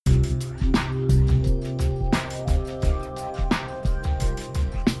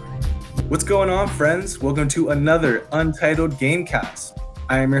What's going on, friends? Welcome to another Untitled Gamecast.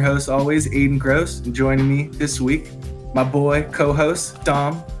 I am your host, always, Aiden Gross, and joining me this week, my boy, co-host,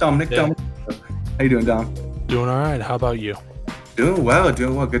 Dominic. Yeah. How you doing, Dom? Doing all right. How about you? Doing well.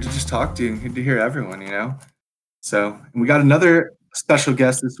 Good to just talk to you. Good to hear everyone, So, and we got another special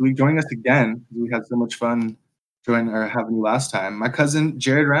guest this week joining us again. We had so much fun having you last time. My cousin,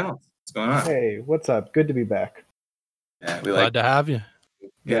 Jared Reynolds. What's going on? Hey, what's up? Good to be back. Yeah, Glad to have you.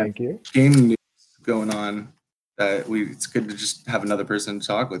 Thank you. Gaming news going on. It's good to just have another person to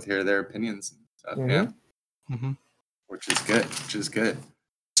talk with, hear their opinions and stuff. Mm-hmm. Which is good.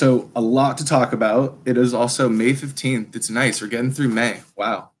 So a lot to talk about. It is also May 15th. It's nice. We're getting through May.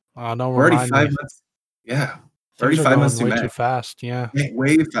 Wow. We're already 5 months. Yeah. Already 5 months through way May. Too fast. Yeah.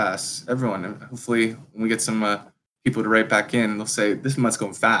 Way fast. Everyone. Hopefully, when we get some people to write back in, they'll say this month's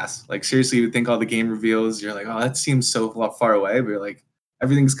going fast. Like seriously, you would think all the game reveals. You're like, oh, that seems so far away. But you're like,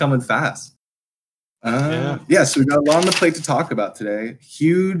 everything's coming fast. So we got a lot on the plate to talk about today.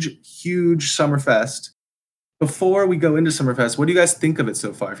 Huge Summerfest. Before we go into Summerfest, what do you guys think of it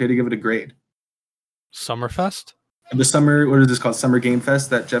so far? If you had to give it a grade. Summerfest? The summer, what is this called? Summer Game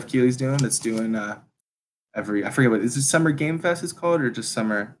Fest that Jeff Keighley's doing? That's doing I forget what, is it Summer Game Fest it's called or just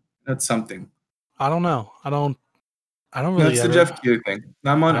Summer? That's something. I don't know. I don't really. That's the Jeff Keighley thing.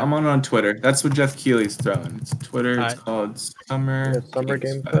 I'm on Twitter. That's what Jeff Keighley's throwing. It's Twitter. It's called Summer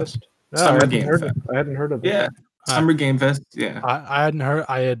Game Fest. No, Summer Game Fest. I hadn't heard of it. Yeah. Summer Game Fest. Yeah. I hadn't heard.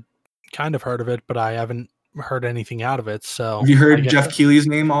 I had kind of heard of it, but I haven't heard anything out of it. So have you heard Jeff Keighley's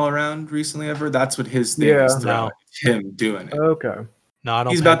name all around recently ever? That's what his thing is throwing. No. It's him doing it. Okay. No, I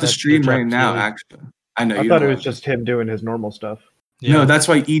don't. He's about to stream right now, actually. I know. I thought it was just him doing his normal stuff. Yeah. No, that's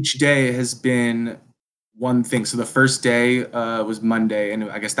why each day has been one thing. So the first day was Monday, and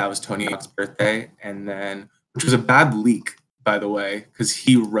I guess that was Tony Hawk's birthday, and then which was a bad leak, by the way, because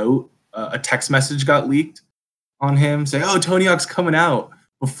he wrote a text message got leaked on him saying, "Oh, Tony Hawk's coming out,"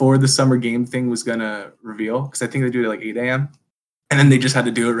 before the summer game thing was gonna reveal, because I think they do it at like 8 a.m. And then they just had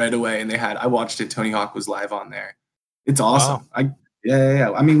to do it right away, and I watched it. Tony Hawk was live on there. It's awesome. Wow.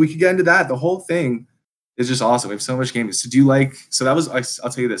 Yeah. I mean, we could get into that. The whole thing is just awesome. We have so much gaming. So do you like? So that was.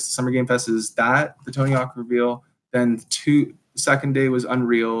 I'll tell you this. Summer Game Fest is that the Tony Hawk reveal. Then the second day was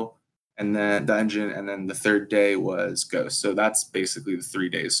Unreal, and then the engine, and then the third day was Ghost. So that's basically the 3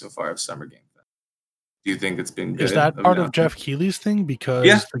 days so far of Summer Game Fest. Do you think it's been good? Is that part of Jeff Keighley's thing?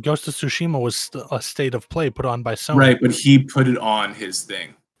 Because the Ghost of Tsushima was a state of play put on by Sony. Right, but he put it on his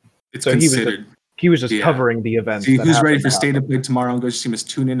thing. It's so considered. He was just covering the event. See, who's ready for State of Play tomorrow? And Ghost of Tsushima,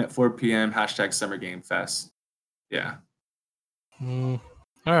 tune in at 4 p.m. # Summer Game Fest. Yeah. All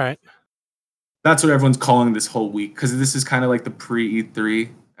right. That's what everyone's calling this whole week, because this is kind of like the pre-E3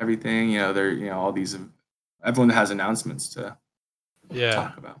 everything. All these. Everyone has announcements to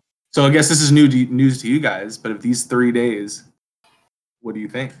talk about. So I guess this is news to you guys, but of these 3 days, what do you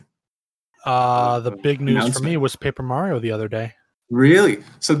think? The big news for me was Paper Mario the other day. Really?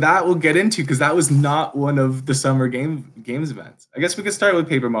 So that we'll get into, because that was not one of the Summer Games events. I guess we could start with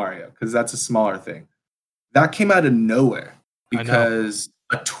Paper Mario, because that's a smaller thing. That came out of nowhere because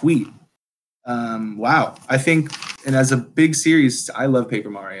a tweet. Wow. I think, and as a big series, I love Paper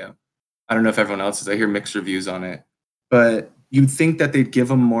Mario. I don't know if everyone else is. I hear mixed reviews on it. But you'd think that they'd give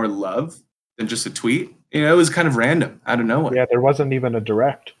them more love than just a tweet. It was kind of random, out of nowhere. Yeah, there wasn't even a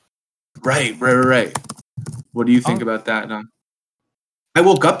direct. Right. What do you think about that, Don? I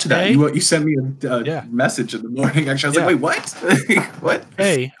woke up to that. You sent me a message in the morning. Actually, I was like, wait, what? What?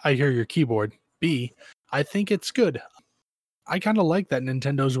 A, I hear your keyboard. B, I think it's good. I kind of like that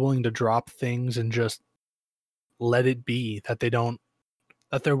Nintendo's willing to drop things and just let it be. That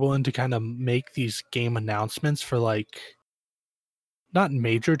they're willing to kind of make these game announcements for like not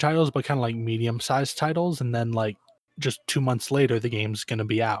major titles, but kind of like medium-sized titles, and then like just 2 months later, the game's going to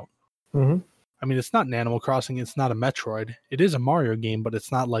be out. Mm-hmm. I mean, it's not an Animal Crossing, it's not a Metroid. It is a Mario game, but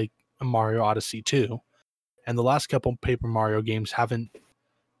it's not like a Mario Odyssey 2. And the last couple Paper Mario games haven't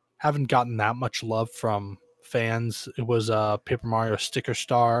gotten that much love from fans. It was Paper Mario Sticker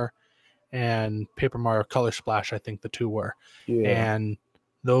Star and Paper Mario Color Splash, I think the two were. Yeah. And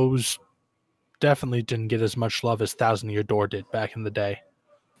those definitely didn't get as much love as Thousand Year Door did back in the day.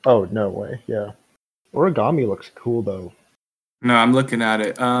 Oh, no way. Yeah. Origami looks cool, though. No, I'm looking at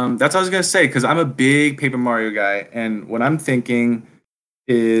it. That's what I was going to say, because I'm a big Paper Mario guy. And what I'm thinking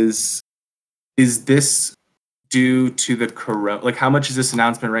is this due to the corona? Like, how much is this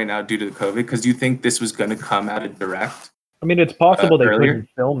announcement right now due to the COVID? Because do you think this was going to come out of direct? I mean, it's possible they earlier? couldn't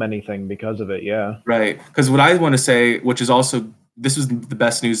film anything because of it, yeah. Right. Because what I want to say, which is also, this was the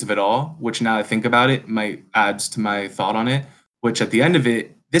best news of it all, which now I think about it, might adds to my thought on it, which at the end of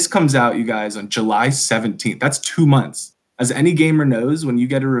it, This comes out, you guys, on July 17th. That's 2 months. As any gamer knows, when you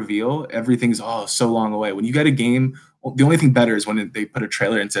get a reveal, everything's so long away. When you get a game, the only thing better is when they put a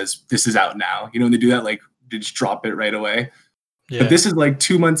trailer and says, this is out now. You know, when they do that, like, they just drop it right away. Yeah. But this is like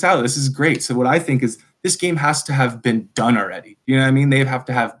 2 months out. This is great. So what I think is this game has to have been done already. You know what I mean? They have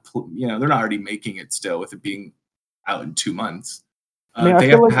to have, you know, they're not already making it still with it being out in 2 months. I mean, I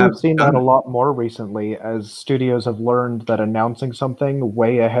feel like we've seen that a lot more recently as studios have learned that announcing something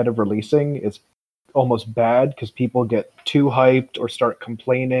way ahead of releasing is almost bad because people get too hyped or start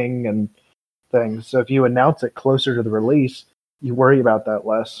complaining and things. So if you announce it closer to the release, you worry about that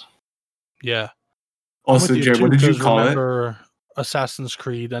less. Yeah. Also, Jared, what did you call it? Assassin's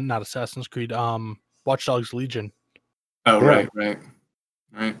Creed, and not Assassin's Creed, Watch Dogs Legion. Oh, yeah.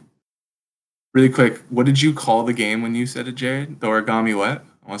 Right. Really quick, what did you call the game when you said it, Jared? The origami what?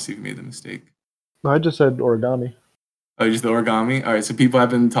 I want to see if you made the mistake. No, I just said origami. Oh, just the origami? All right, so people have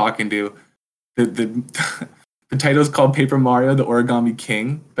been talking to the title's called Paper Mario, the Origami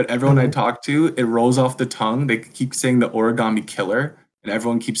King, but everyone I talk to, it rolls off the tongue. They keep saying the Origami Killer, and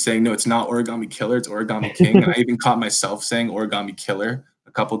everyone keeps saying, no, it's not Origami Killer, it's Origami King. And I even caught myself saying Origami Killer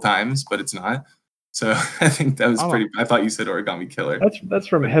a couple times, but it's not. So I think that was pretty. I thought you said Origami Killer. That's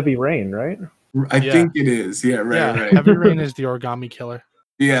from Heavy Rain, right? I think it is. Yeah, right. Heavy Rain is the Origami Killer.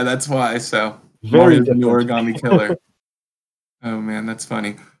 Yeah, that's why. So Mario's the Origami Killer. Oh man, that's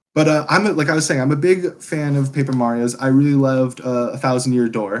funny. But like I was saying, I'm a big fan of Paper Mario's. I really loved 1,000 Year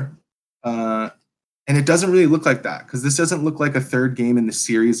Door, and it doesn't really look like that because this doesn't look like a third game in the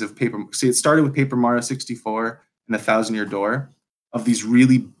series of Paper. See, it started with Paper Mario 64 and 1,000 Year Door, of these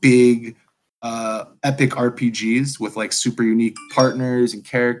really big, epic RPGs with like super unique partners and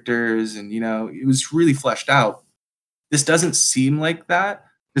characters, and you know, it was really fleshed out. This doesn't seem like that.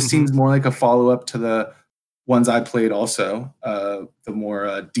 This seems more like a follow-up to the ones I played also, the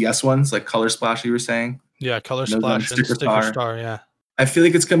more DS ones, like Color Splash, you were saying. Yeah, Color Splash and Sticker Star, yeah. I feel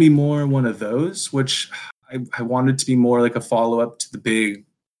like it's going to be more one of those, which I wanted to be more like a follow-up to the big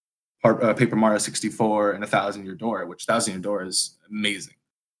Paper Mario 64 and 1,000 Year Door, which 1,000 Year Door is amazing.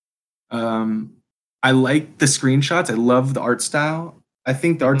 I like the screenshots. I love the art style. I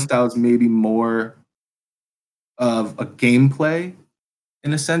think the art style is maybe more of a gameplay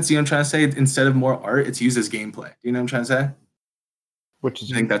in a sense. You know what I'm trying to say? Instead of more art, it's used as gameplay. You know what I'm trying to say? Which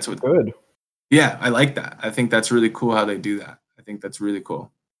is I think that's what good. Yeah, I like that. I think that's really cool how they do that. I think that's really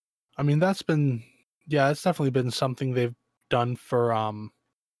cool. I mean, it's definitely been something they've done for a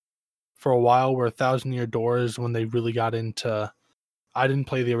while, where 1,000 Year Door is when they really got into. I didn't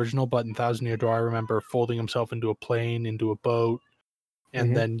play the original, but in 1,000 Year Door, I remember folding himself into a plane, into a boat,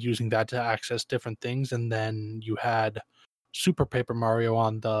 and then using that to access different things. And then you had Super Paper Mario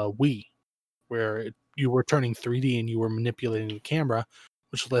on the Wii, where you were turning 3D and you were manipulating the camera,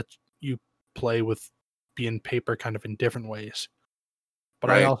 which let you play with being paper kind of in different ways. But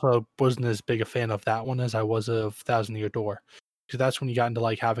I also wasn't as big a fan of that one as I was of 1,000 Year Door, because that's when you got into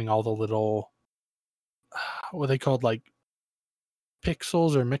like having all the little, what are they called, like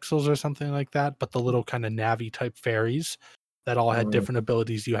pixels or mixels or something like that, but the little kind of Navi type fairies that all had different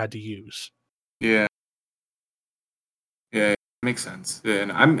abilities you had to use. Yeah, makes sense. Yeah,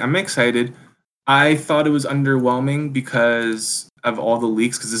 and I'm excited. I thought it was underwhelming because of all the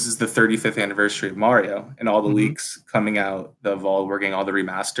leaks, because this is the 35th anniversary of Mario, and all the leaks coming out of all we're getting all the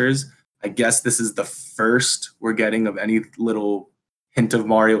remasters. I guess this is the first we're getting of any little hint of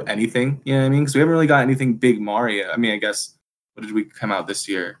Mario anything. You know what I mean? Because we haven't really got anything big Mario. I mean, I guess, what did we come out this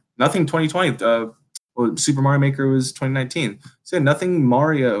year? Nothing 2020. Super Mario Maker was 2019. So nothing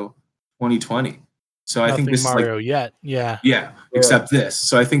Mario 2020. So nothing I think this Mario is yet. Yeah, except this.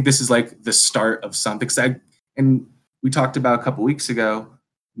 So I think this is like the start of something. And we talked about a couple weeks ago,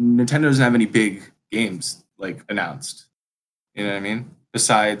 Nintendo doesn't have any big games like announced. You know what I mean?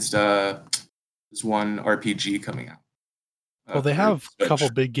 Besides, there's one RPG coming out. Well, they have a couple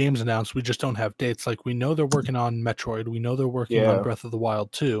big games announced. We just don't have dates. Like, we know they're working on Metroid. We know they're working on Breath of the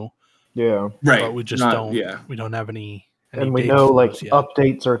Wild 2. Yeah. Right. But we just don't. Yeah. We don't have any. And we know like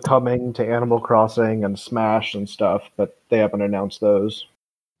updates are coming to Animal Crossing and Smash and stuff, but they haven't announced those.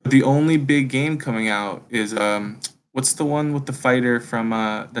 The only big game coming out is what's the one with the fighter from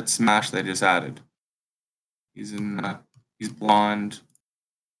that Smash they just added? He's blonde.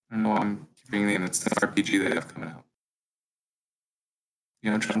 I don't know why I'm keeping the name. It's the RPG they have coming out.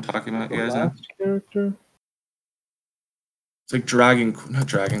 You know what I'm talking about, you guys? Last character? It's like not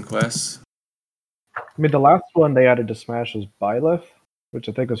Dragon Quest. I mean, the last one they added to Smash was Byleth, which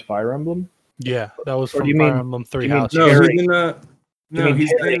I think was Fire Emblem. Yeah, that was from Fire Emblem 3 House. No,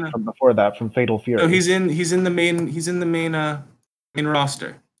 he's in from before that, from Fatal Fury. No, he's in the main Main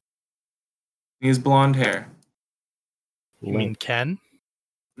roster. He has blonde hair. You mean Ken?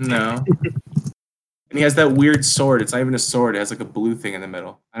 No. And he has that weird sword. It's not even a sword. It has like a blue thing in the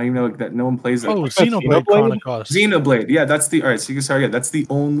middle. I don't even know that. No one plays that. Oh, Xenoblade Chronicles. Xenoblade. Yeah, that's the. All right, so you can start. Yeah, that's the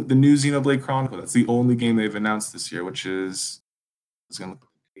new Xenoblade Chronicle. That's the only game they've announced this year, which is. I was gonna look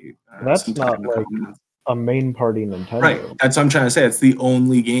at that's not like a main party Nintendo. Right. That's what I'm trying to say. It's the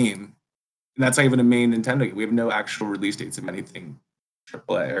only game, and that's not even a main Nintendo game. We have no actual release dates of anything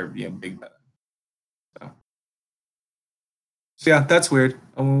AAA or big. So yeah, that's weird.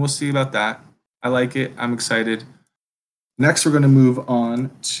 We'll see about that. I like it. I'm excited. Next, we're going to move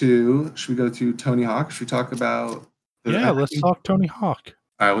on to. Should we go to Tony Hawk? Should we talk about? Let's talk Tony Hawk.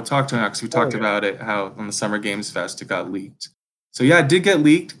 All right, we'll talk Tony Hawk. So we talked about it. How on the Summer Games Fest it got leaked. So yeah, it did get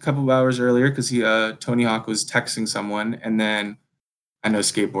leaked a couple of hours earlier because Tony Hawk was texting someone, and then I know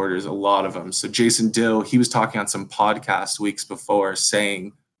skateboarders, a lot of them. So Jason Dill, he was talking on some podcast weeks before,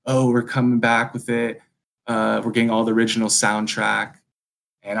 saying, "Oh, we're coming back with it. We're getting all the original soundtrack,"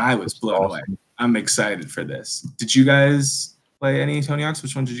 and I was blown away. I'm excited for this. Did you guys play any Tony Hawks?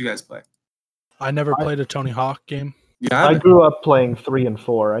 Which one did you guys play? I never played a Tony Hawk game. Yeah, I grew up playing 3 and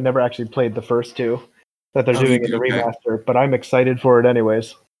 4. I never actually played the first 2 that they're doing in the remaster, but I'm excited for it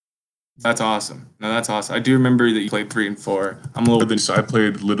anyways. That's awesome. No, that's awesome. I do remember that you played 3 and 4. I'm a little bit, so I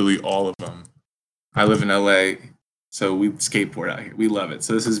played literally all of them. I live in LA, so we skateboard out here. We love it.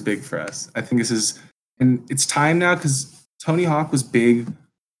 So this is big for us. I think this is, and it's time now because Tony Hawk was big.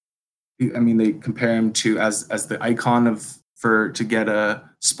 I mean, they compare him to as the icon to get a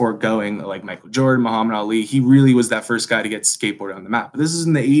sport going, like Michael Jordan, Muhammad Ali. He really was that first guy to get skateboard on the map. But this is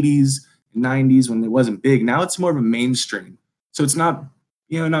in the 80s and 90s when it wasn't big. Now it's more of a mainstream. So it's not,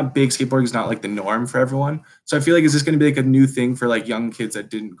 not big. Skateboarding is not like the norm for everyone. So I feel like, is this going to be like a new thing for like young kids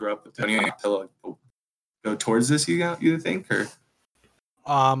that didn't grow up with Tony Hawk to like go towards this, you think? Or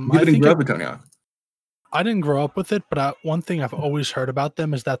you didn't grow up with Tony Hawk? I didn't grow up with it, but one thing I've always heard about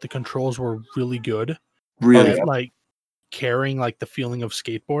them is that the controls were really good. Really? Like carrying like the feeling of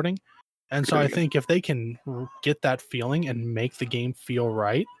skateboarding. And so I think if they can get that feeling and make the game feel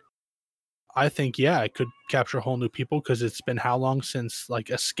right, I think, it could capture whole new people because it's been how long since like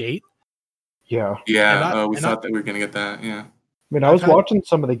a skate? Yeah. Yeah, we thought that we were going to get that, yeah. I mean, I was watching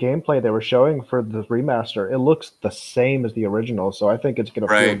some of the gameplay they were showing for the remaster. It looks the same as the original, so I think it's going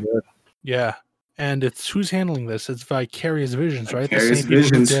to feel good. Yeah. And it's who's handling this? It's Vicarious Visions, right? Vicarious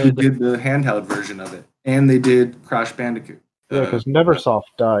Visions who did the handheld version of it. And they did Crash Bandicoot. Yeah, because Neversoft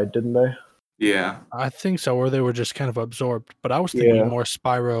died, didn't they? Yeah. I think so, or they were just kind of absorbed. But I was thinking more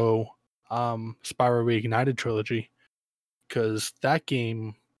Spyro Reignited trilogy. Because that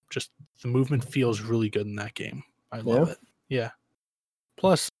game, just the movement feels really good in that game. I love it. Yeah.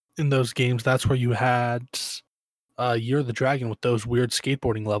 Plus, in those games, that's where you had Year of the Dragon with those weird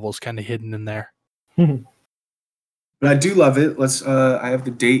skateboarding levels kind of hidden in there. But I do love it. I have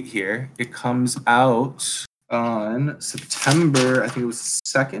the date here. It comes out on September, I think it was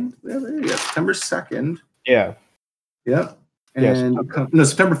 2nd. Yeah, September 2nd. Yeah. Yep. And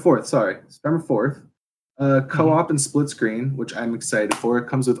September 4th, sorry. September 4th. Co-op and split screen, which I'm excited for. It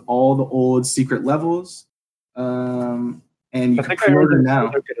comes with all the old secret levels. And you can pre-order now.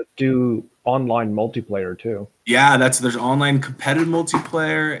 They're going to do online multiplayer too. Yeah, there's online competitive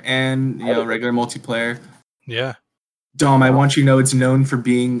multiplayer and regular multiplayer. Yeah. Dom, I want you to know it's known for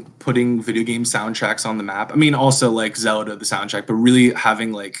putting video game soundtracks on the map. I mean, also like Zelda, the soundtrack, but really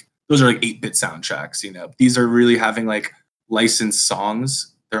having like those are like 8-bit soundtracks. These are really having like licensed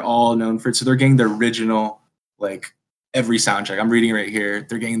songs. They're all known for it, so they're getting the original like every soundtrack. I'm reading right here.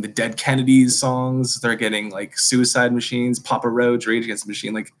 They're getting the Dead Kennedys songs. They're getting like Suicide Machines, Papa Roach, Rage Against the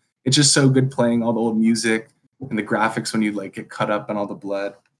Machine. Like it's just so good playing all the old music and the graphics when you like get cut up and all the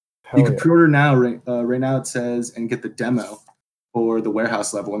blood. You can pre-order now. Right now it says, and get the demo for the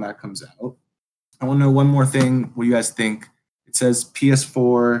warehouse level when that comes out. I want to know one more thing. What do you guys think? It says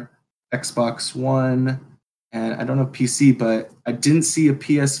PS4, Xbox One, and I don't know PC, but I didn't see a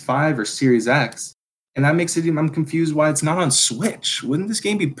PS5 or Series X. And that makes it, I'm confused why it's not on Switch. Wouldn't this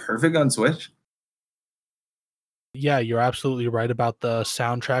game be perfect on Switch? Yeah, you're absolutely right about the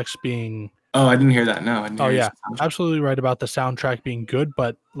soundtracks being... Oh, I didn't hear that. No. Absolutely right about the soundtrack being good,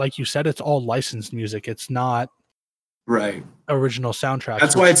 but like you said, it's all licensed music. It's not original soundtracks.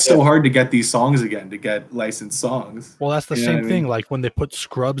 That's why it's so hard to get these songs again, to get licensed songs. Well, that's the same thing. Like when they put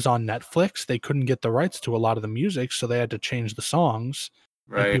Scrubs on Netflix, they couldn't get the rights to a lot of the music, so they had to change the songs.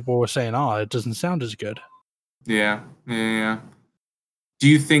 Right. And people were saying, it doesn't sound as good. Yeah. Did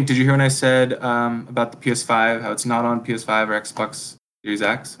you hear when I said about the PS5, how it's not on PS5 or Xbox Series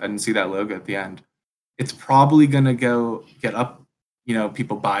X? I didn't see that logo at the end. It's probably going to get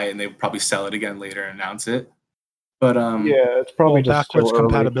people buy it and they probably sell it again later and announce it. But yeah, it's probably just backwards still early.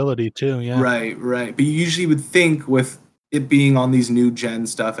 compatibility too. Yeah, right. But you usually would think with it being on these new gen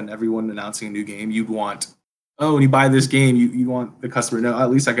stuff and everyone announcing a new game, you'd want, when you buy this game, you want the customer to know,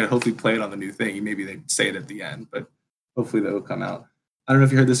 at least I could hopefully play it on the new thing. Maybe they'd say it at the end, but hopefully that will come out. I don't know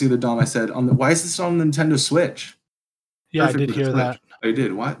if you heard this either, Dom. I said why is this on the Nintendo Switch? Yeah, Perfect I did hear that. I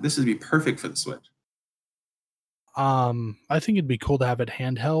did. Why? This would be perfect for the Switch. I think it'd be cool to have it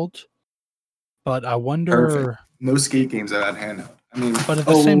handheld, but I wonder. Perfect. No skate games I've had handheld. I mean, but at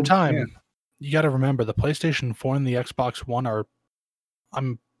the same time, you got to remember the PlayStation 4 and the Xbox One are,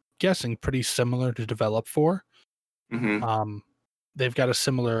 I'm guessing, pretty similar to develop for. Mm-hmm. They've got a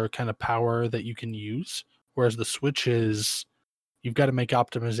similar kind of power that you can use, whereas the Switch is, you've got to make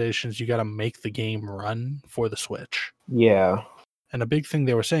optimizations. You got to make the game run for the Switch. Yeah. And a big thing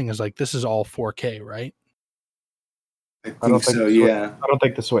they were saying is like, this is all 4K, right? I don't think so. Yeah. I don't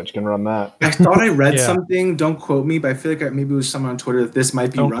think the Switch can run that. I thought I read something. Don't quote me, but I feel like maybe it was someone on Twitter that this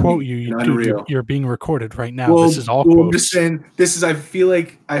might be running. Don't quote you, Unreal. You're being recorded right now. This is all quotes. I'm just saying, this is. I feel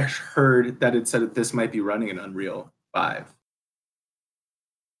like I heard that it said that this might be running in Unreal 5,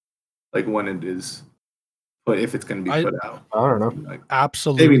 like when it is, but if it's going to be put out, I don't know. Like,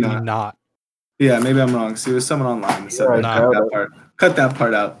 absolutely not. Yeah, maybe I'm wrong. See, there's someone online that said cut that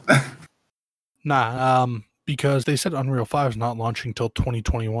part out. Nah. Because they said Unreal 5 is not launching till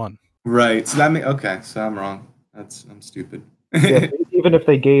 2021. Right. So that so I'm wrong. I'm stupid. Yeah, even if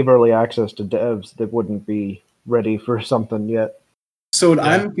they gave early access to devs, they wouldn't be ready for something yet. So what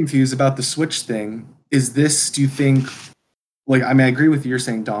I'm confused about the Switch thing is this, do you think, like, I mean, I agree with you're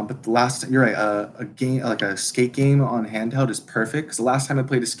saying, Dom, but you're right, a game, like a skate game on handheld is perfect, because the last time I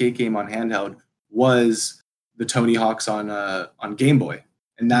played a skate game on handheld was the Tony Hawks on Game Boy.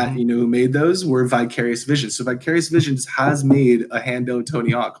 And that, who made those were Vicarious Visions. So Vicarious Visions has made a handheld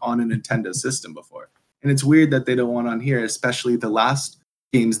Tony Hawk on a Nintendo system before. And it's weird that they don't want on here, especially the last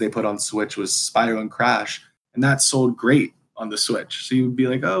games they put on Switch was Spyro and Crash. And that sold great on the Switch. So you would be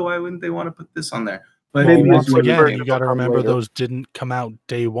like, oh, why wouldn't they want to put this on there? But once again, you got to remember those didn't come out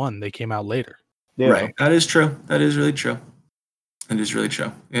day one. They came out later. Yeah. Right. That is true. That is really true. It is really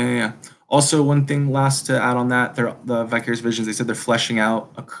true. Yeah. Also, one thing last to add on that, the Vicarious Visions, they said they're fleshing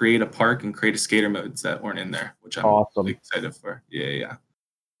out a create a park and create a skater modes that weren't in there, which I'm really excited for. Yeah.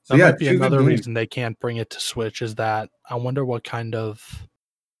 So that might be another reason they can't bring it to Switch, is that I wonder what kind of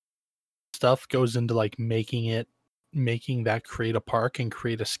stuff goes into like making that create a park and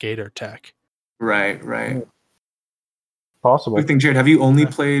create a skater tech. Right. Possible. Quick thing, Jared, have you only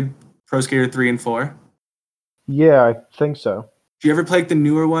played Pro Skater 3 and 4? Yeah, I think so. Do you ever play like the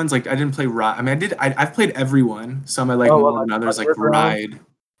newer ones? Like I didn't play Ride. I mean, I did. I've played every one. Some I like more than others. Like Ride.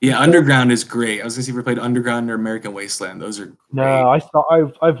 Yeah, Underground is great. I was gonna see if you played Underground or American Wasteland. Those are great. No,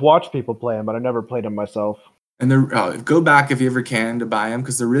 I've watched people play them, but I never played them myself. And go back if you ever can to buy them,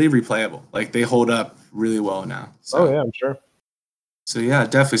 because they're really replayable. Like they hold up really well now. So. Yeah, I'm sure. So yeah,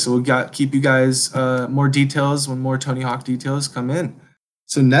 definitely. So we'll keep you guys more details when more Tony Hawk details come in.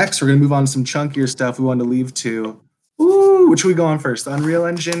 So next, we're gonna move on to some chunkier stuff we wanted to leave to. Ooh, which should we go on first? Unreal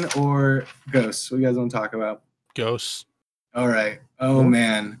Engine or Ghosts? What do you guys want to talk about? Ghosts. All right. Oh,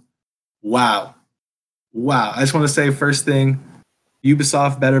 man. Wow. I just want to say, first thing,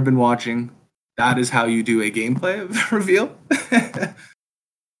 Ubisoft better been watching. That is how you do a gameplay reveal.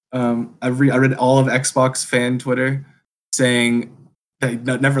 I read all of Xbox fan Twitter saying they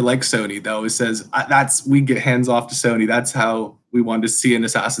never liked Sony. That always says, we get hands off to Sony. That's how we wanted to see an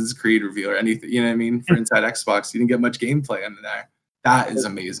Assassin's Creed reveal or anything. You know what I mean? For inside Xbox, you didn't get much gameplay under there. That is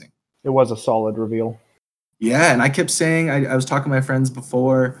amazing. It was a solid reveal. Yeah, and I kept saying, I was talking to my friends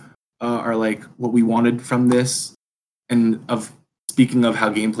before, are like what we wanted from this, and speaking of how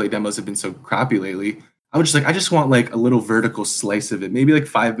gameplay demos have been so crappy lately, I just want like a little vertical slice of it, maybe like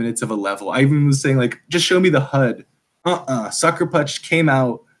 5 minutes of a level. I even was saying like, just show me the HUD. Sucker Punch came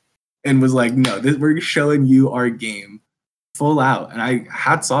out and was like, no, we're showing you our game full out. And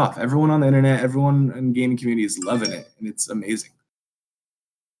hats off. Everyone on the internet, everyone in the gaming community is loving it, and it's amazing.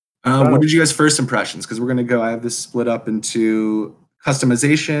 What did you guys' first impressions? Because we're going to go, I have this split up into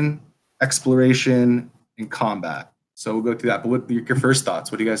customization, exploration, and combat. So we'll go through that. But what your first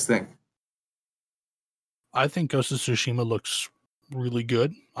thoughts? What do you guys think? I think Ghost of Tsushima looks really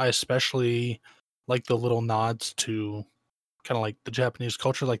good. I especially like the little nods to kind of like the Japanese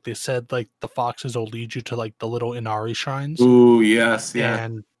culture. Like they said, like the foxes will lead you to like the little Inari shrines. Ooh, yes, yeah.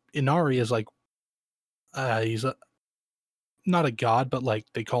 And Inari is like, he's not a god, but like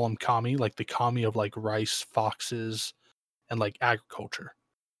they call him kami, like the kami of like rice, foxes, and like agriculture.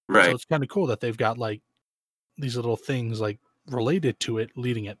 Right. So it's kind of cool that they've got like these little things like related to it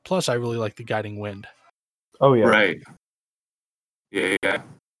leading it. Plus, I really like the guiding wind. Oh yeah. Right. Yeah.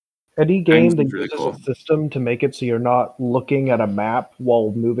 Any game that really uses cool. a system to make it so you're not looking at a map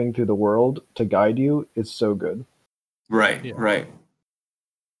while moving through the world to guide you is so good. Right. Yeah. Right.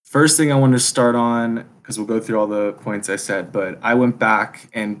 First thing I want to start on, because we'll go through all the points I said, but I went back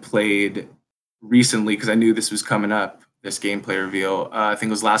and played recently because I knew this was coming up, this gameplay reveal. I think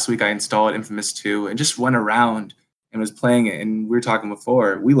it was last week I installed Infamous 2 and just went around and was playing it. And we were talking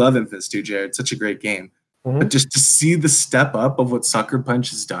before, we love Infamous 2, Jared. It's such a great game. But just to see the step up of what Sucker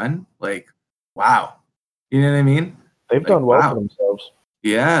Punch has done, like, wow. You know what I mean? They've done well for themselves.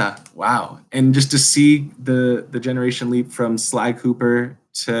 Yeah, wow. And just to see the generation leap from Sly Cooper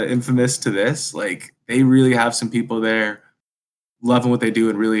to Infamous to this, like, they really have some people there loving what they do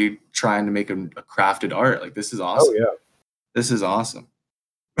and really trying to make a crafted art. Like, this is awesome. Oh yeah. This is awesome.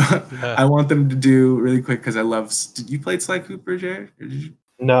 Yeah. I want them to do really quick because I love. Did you play Sly Cooper, Jared? Or did you?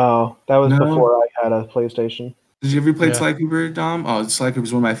 No, that was before I had a PlayStation. Did you ever play Sly Cooper, Dom? Oh, Sly Cooper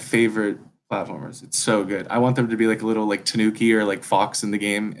is one of my favorite platformers. It's so good. I want them to be like a little like Tanuki or like Fox in the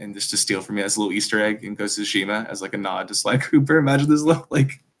game and just to steal from me as a little Easter egg in Ghost of Tsushima as like a nod to Sly Cooper. Imagine this little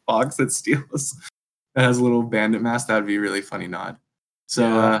like fox that steals that has a little bandit mask. That would be a really funny nod.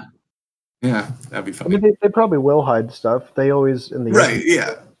 So yeah, that'd be funny. I mean, they probably will hide stuff. They always in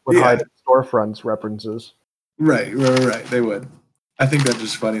the would hide storefronts references. Right. They would. I think that's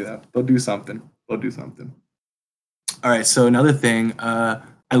just funny though. They'll do something. All right. So another thing,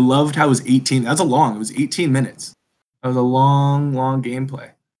 I loved how it was 18. It was 18 minutes. That was a long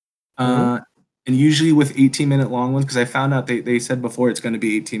gameplay. And usually with 18-minute long ones, because I found out they said before it's going to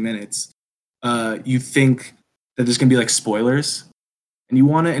be 18 minutes, you think that there's going to be like spoilers. And you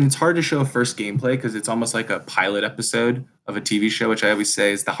want to, and it's hard to show a first gameplay because it's almost like a pilot episode of a TV show, which I always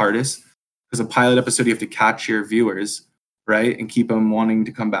say is the hardest. Because a pilot episode, you have to catch your viewers, right? And keep them wanting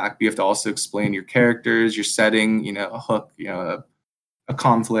to come back. But you have to also explain your characters, your setting, a hook, a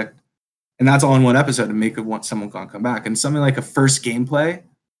conflict. And that's all in one episode to make someone come back. And something like a first gameplay,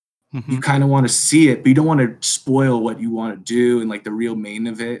 you kind of want to see it, but you don't want to spoil what you want to do and like the real main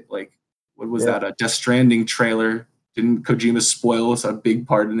of it. Like, what was that? A Death Stranding trailer. Didn't Kojima spoil a big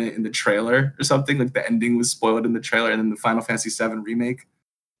part in it in the trailer or something? Like the ending was spoiled in the trailer, and then the Final Fantasy VII remake,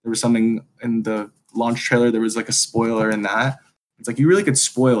 there was something in the launch trailer. There was like a spoiler in that. It's like you really could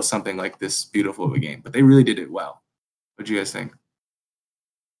spoil something like this beautiful of a game, but they really did it well. What do you guys think?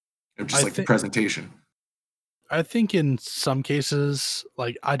 Or just the presentation? I think in some cases,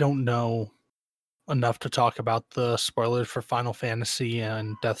 like I don't know enough to talk about the spoilers for Final Fantasy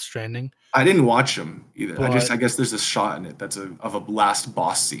and Death Stranding. I didn't watch them either. But I guess there's a shot in it that's of a last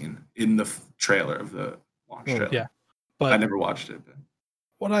boss scene in the trailer of the launch trailer. Yeah, but I never watched it. But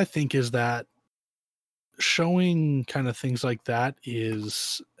what I think is that showing kind of things like that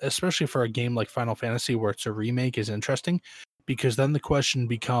is, especially for a game like Final Fantasy where it's a remake, is interesting because then the question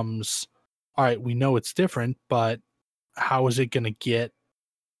becomes, all right, we know it's different, but how is it going to get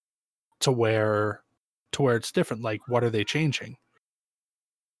to where it's different? Like, what are they changing?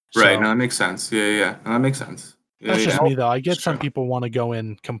 Right. No, that makes sense. Yeah. No, that makes sense. That's just me, though. I get some people want to go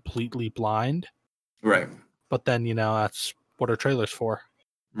in completely blind. Right. But then, that's what are trailers for.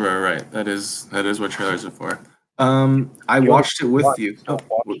 Right. That is what trailers are for. I watched it with you. Don't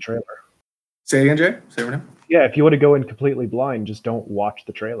watch the trailer. Say again, Jay? Say it again. Yeah, if you want to go in completely blind, just don't watch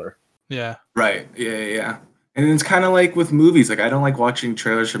the trailer. Yeah. Right. Yeah. And it's kind of like with movies. Like, I don't like watching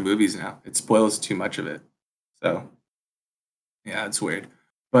trailers for movies now. It spoils too much of it. So, yeah, it's weird.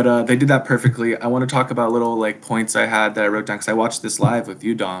 But they did that perfectly. I want to talk about little like points I had that I wrote down because I watched this live with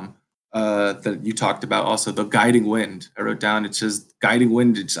you, Dom. That you talked about also the guiding wind. I wrote down it's just guiding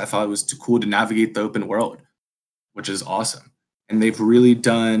wind. I thought it was too cool to navigate the open world, which is awesome. And they've really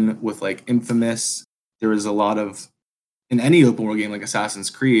done with like Infamous. There was a lot of in any open world game like Assassin's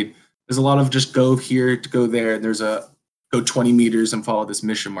Creed. There's a lot of just go here to go there. And there's a go 20 meters and follow this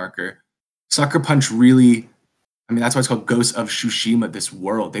mission marker. Sucker Punch really. I mean, that's why it's called Ghost of Tsushima, this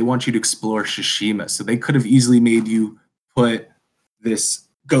world. They want you to explore Tsushima. So they could have easily made you put this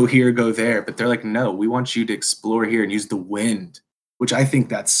go here, go there. But they're like, no, we want you to explore here and use the wind, which I think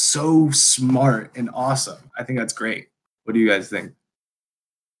that's so smart and awesome. I think that's great. What do you guys think?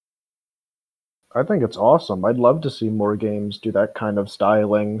 I think it's awesome. I'd love to see more games do that kind of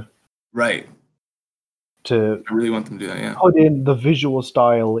styling. Right. I really want them to do that, yeah. Put in the visual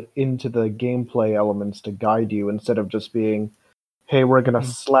style into the gameplay elements to guide you instead of just being, hey, we're going to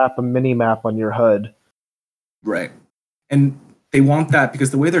slap a mini-map on your HUD. Right. And they want that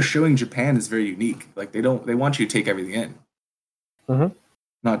because the way they're showing Japan is very unique. Like, they want you to take everything in.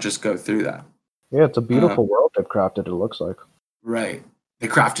 Not just go through that. Yeah, it's a beautiful world they've crafted, it looks like. Right. They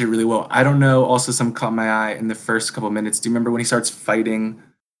crafted it really well. I don't know. Also, some caught my eye in the first couple minutes. Do you remember when he starts fighting?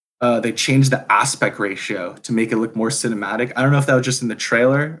 They changed the aspect ratio to make it look more cinematic. I don't know if that was just in the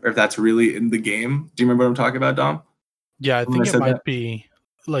trailer or if that's really in the game. Do you remember what I'm talking about, Dom? Yeah, I When think I it said might that? be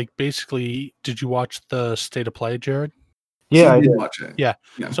like basically. Did you watch the State of Play, Jared? So Yeah, I you did did. watch it. Yeah.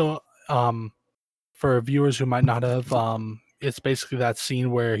 Yeah. So, for viewers who might not have, it's basically that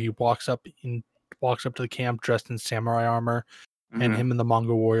scene where he walks up to the camp dressed in samurai armor, and Mhm. him and the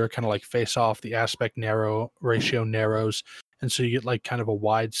Mongol warrior kind of like face off. The aspect ratio narrows, and so you get like kind of a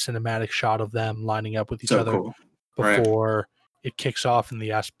wide cinematic shot of them lining up with each So other cool. Right. before it kicks off, and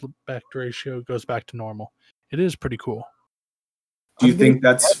the aspect ratio goes back to normal. It is pretty cool. Do you I'm gonna think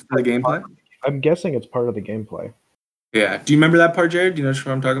that's guess for the that's part gameplay? I'm guessing it's part of the gameplay. Yeah. Do you remember that part, Jared? Do you know what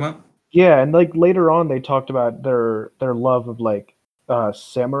I'm talking about? Yeah, and like later on, they talked about their love of like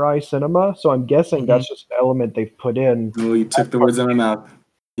samurai cinema. So I'm guessing Mhm. that's just an element they've put in. Oh, you took the words out of my mouth.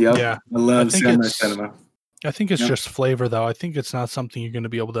 Yep. Yeah. I love think samurai it's- cinema. I think it's Yep. just flavor, though. I think it's not something you're going to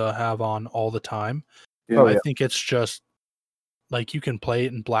be able to have on all the time. Yeah. Oh, I yeah. think it's just like you can play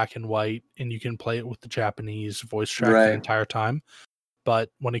it in black and white, and you can play it with the Japanese voice track Right. the entire time. But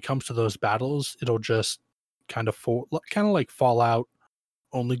when it comes to those battles, it'll just kind of like Fallout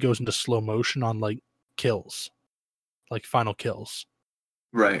only goes into slow motion on like kills, like final kills.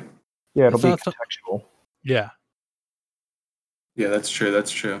 Right. Yeah, it'll It's be not so- contextual. Yeah. Yeah, that's true.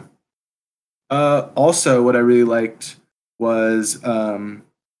 That's true. Also, what I really liked was the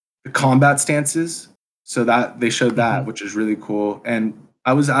combat stances. So that they showed that, Mhm. which is really cool. And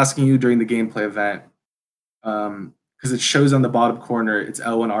I was asking you during the gameplay event, because it shows on the bottom corner it's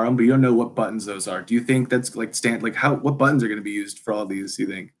L1 R1, but you don't know what buttons those are. Do you think that's like what buttons are going to be used for all these? Do you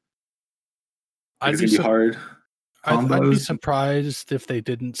think I'd it's be going to be hard I'd be combos? surprised if they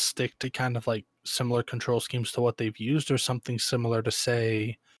didn't stick to kind of like similar control schemes to what they've used, or something similar to,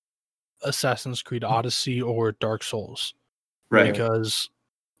 say, Assassin's Creed Odyssey or Dark Souls. Right. Because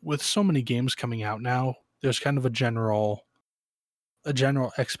with so many games coming out now, there's kind of a general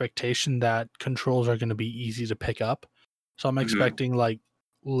expectation that controls are going to be easy to pick up. So I'm Mhm. expecting like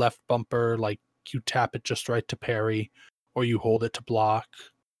left bumper, like you tap it just right to parry, or you hold it to block,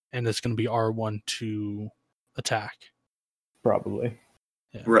 and it's going to be R1 to attack. Probably.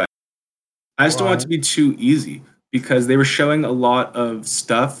 Right. I just don't want it to be too easy because they were showing a lot of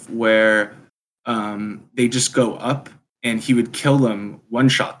stuff where they just go up and he would kill them, one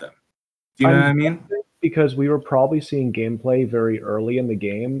shot them. Do you know what I mean? Because we were probably seeing gameplay very early in the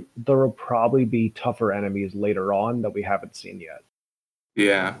game, there will probably be tougher enemies later on that we haven't seen yet.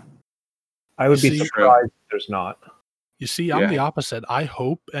 Yeah. I would be See- surprised if there's not. You see, I'm Yeah. the opposite. I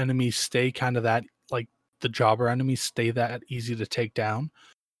hope enemies stay kind of that, like the jobber enemies stay that easy to take down.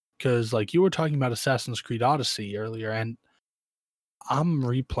 Because like you were talking about Assassin's Creed Odyssey earlier, and I'm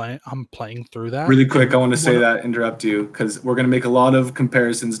playing through that. Really quick, I want to say one- that, interrupt you, because we're going to make a lot of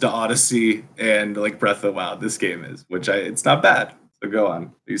comparisons to Odyssey and like Breath of the Wild. This game is, it's not bad. So go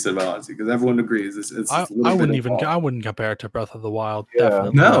on. You said about Odyssey, because everyone agrees. It's I a little wouldn't bit I wouldn't compare it to Breath of the Wild. Yeah.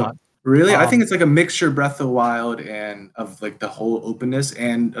 Definitely No, not. really? I think Um, it's like a mixture of Breath of the Wild and of like the whole openness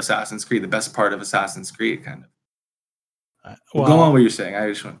and Assassin's Creed, the best part of Assassin's Creed, kind of. Well, go on what you're saying. I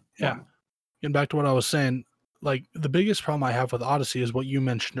just want. Yeah. Getting back to what I was saying, like the biggest problem I have with Odyssey is what you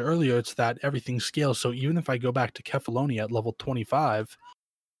mentioned earlier. It's that everything scales. So even if I go back to Kefalonia at level 25,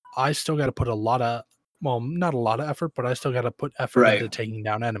 I still got to put not a lot of effort, but I still got to put effort Right. into taking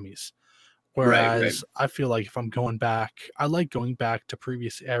down enemies. Right, Whereas I feel like if I'm going back, I like going back to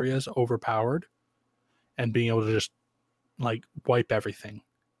previous areas overpowered and being able to just like wipe everything.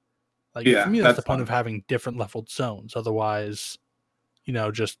 Like Yeah, for me, that's the that's point fun. of having different leveled zones. Otherwise,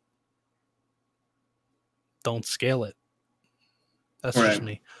 just don't scale it. That's just Right.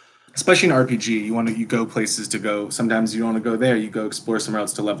 me. Especially in RPG, you go places to go. Sometimes you don't want to go there. You go explore somewhere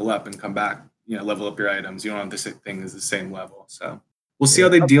else to level up and come back. Level up your items. You don't have the same thing as the same level. So we'll see how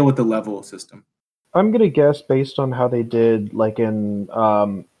they deal with the level system. I'm gonna guess based on how they did, like in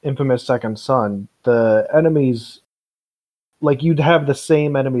Infamous Second Son, the enemies, like you'd have the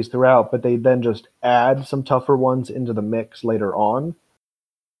same enemies throughout, but they then just add some tougher ones into the mix later on.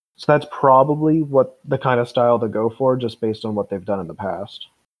 So that's probably what the kind of style they go for, just based on what they've done in the past.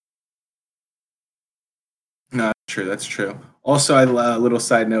 No, that's true. That's true. Also, a little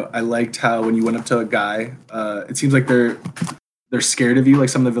side note. I liked how when you went up to a guy, it seems like they're scared of you. Like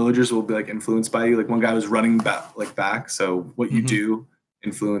some of the villagers will be like influenced by you. Like one guy was running back. So what you Mhm. do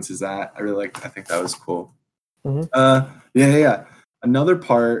influences that. I think that was cool. Mhm. Yeah. Another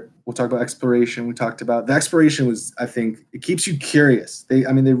part, we'll talk about exploration. We talked about the exploration was, I think, it keeps you curious. They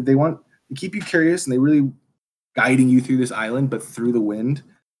want to keep you curious, and they really guiding you through this island, but through the wind.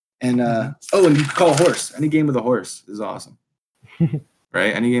 And and you can call a horse. Any game with a horse is awesome.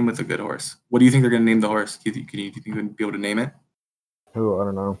 Right? Any game with a good horse. What do you think they're going to name the horse? Do you think you're going to be able to name it? Oh, I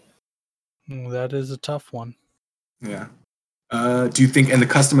don't know. That is a tough one. Yeah. Do you think, and the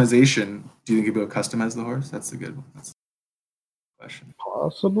customization, do you think you'll be able to customize the horse? That's the good one. That's the question.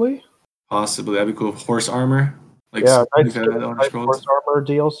 Possibly. That'd be cool. Horse armor. Like, yeah, like horse armor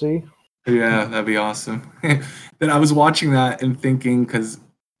DLC. Yeah, that'd be awesome. Then I was watching that and thinking, because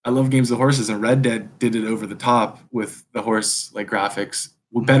I love games with horses, and Red Dead did it over the top with the horse like graphics.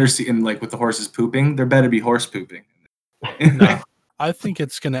 We better see, and like with the horses pooping, there better be horse pooping. No, I think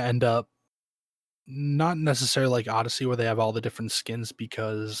it's gonna end up not necessarily like Odyssey where they have all the different skins,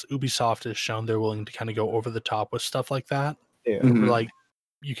 because Ubisoft has shown they're willing to kind of go over the top with stuff like that. Yeah. Mhm. Like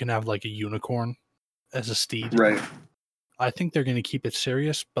you can have like a unicorn as a steed. Right. I think they're gonna keep it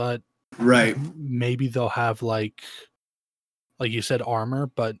serious, but Right. maybe they'll have like you said, armor,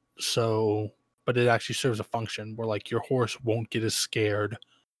 but it actually serves a function where like your horse won't get as scared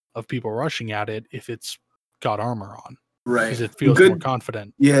of people rushing at it if it's got armor on. Right. Because it feels more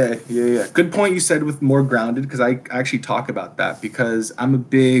confident. Yeah. Good point you said with more grounded, because I actually talk about that because I'm a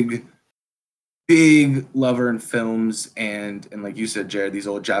big lover in films and like you said, Jared, these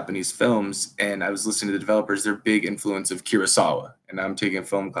old Japanese films, and I was listening to the developers, they're big influence of Kurosawa, and I'm taking a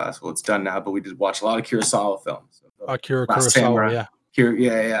film class. Well, it's done now, but we did watch a lot of Kurosawa films. Akira Kurosawa, yeah.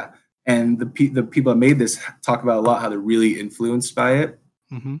 Yeah. And the people that made this talk about a lot how they're really influenced by it.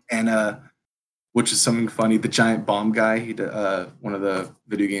 Mm-hmm. And which is something funny. The Giant Bomb guy, one of the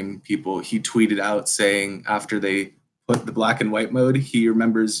video game people, he tweeted out saying after they put the black and white mode, he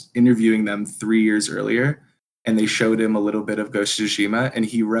remembers interviewing them 3 years earlier, and they showed him a little bit of Ghost of Tsushima, and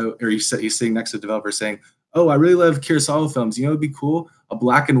he's sitting next to the developer saying, "Oh, I really love Kurosawa films. You know, it'd be cool, a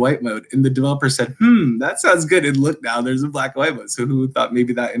black and white mode." And the developer said, "That sounds good." And look, now there's a black and white mode. So who thought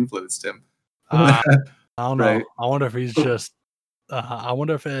maybe that influenced him? I don't know. Right. I wonder if he's just. I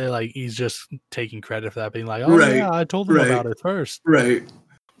wonder if he's just taking credit for that, being like, "Oh yeah, I told him about it first." Right.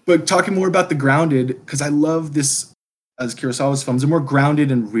 But talking more about the grounded, because I love this as Kurosawa's films. They're more grounded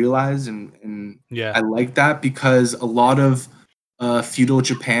and realized, and yeah, I like that because a lot of feudal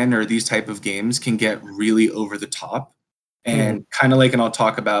Japan or these type of games can get really over the top, and kind of like, and I'll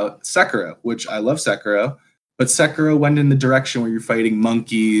talk about Sekiro, which I love Sekiro, but Sekiro went in the direction where you're fighting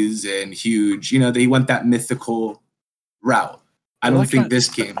monkeys and huge. You know, they went that mythical route. I don't think this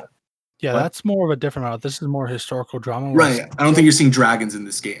game. Yeah, that's more of a different route. This is more historical drama. Right. I don't think you're seeing dragons in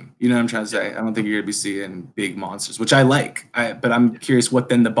this game. You know what I'm trying to say? I don't think you're going to be seeing big monsters, which I like. But I'm curious what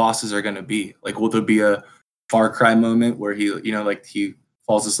then the bosses are going to be. Like, will there be a Far Cry moment where he, like he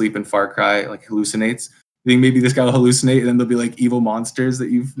falls asleep in Far Cry, like hallucinates? You think maybe this guy will hallucinate and then there'll be like evil monsters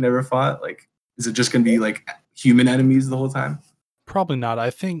that you've never fought? Like, is it just going to be like human enemies the whole time? Probably not. I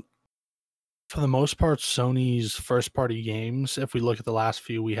think for the most part, Sony's first-party games, if we look at the last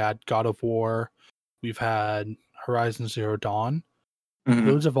few, we had God of War, we've had Horizon Zero Dawn. Mm-hmm.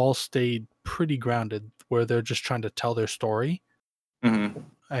 Those have all stayed pretty grounded, where they're just trying to tell their story. Mm-hmm.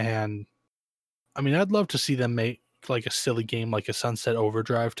 And, I mean, I'd love to see them make like a silly game like a Sunset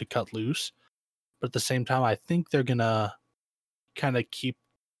Overdrive to cut loose. But at the same time, I think they're going to kind of keep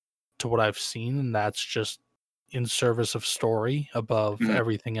to what I've seen, and that's just in service of story above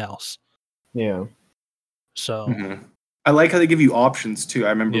everything else. Yeah. So I like how they give you options too. I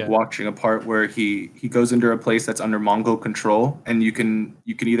remember watching a part where he goes into a place that's under Mongol control, and you can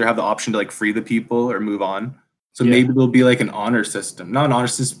either have the option to like free the people or move on. So maybe there'll be like an honor system, not an honor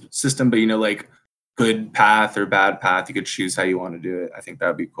system, but like good path or bad path. You could choose how you want to do it. I think that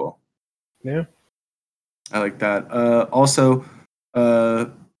would be cool. Yeah, I like that. Also,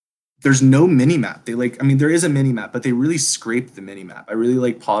 there's no mini map. There is a mini map, but they really scraped the mini map. I really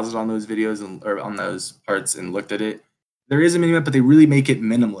like paused on those videos or on those parts and looked at it. There is a mini map, but they really make it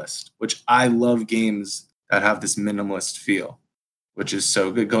minimalist, which I love games that have this minimalist feel, which is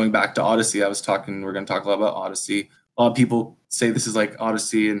so good. Going back to Odyssey, we're going to talk a lot about Odyssey. A lot of people say this is like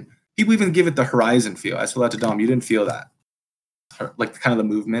Odyssey, and people even give it the Horizon feel. I told that to Dom. You didn't feel that, like kind of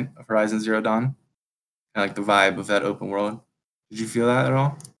the movement of Horizon Zero Dawn, kind of like the vibe of that open world. Did you feel that at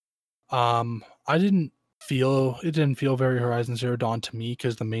all? I didn't feel very Horizon Zero Dawn to me,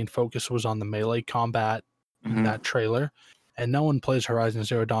 because the main focus was on the melee combat in that trailer, and no one plays Horizon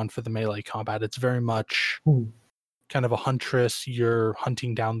Zero Dawn for the melee combat. It's very much kind of a huntress. You're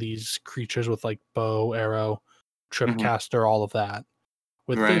hunting down these creatures with like bow, arrow, tripcaster, all of that.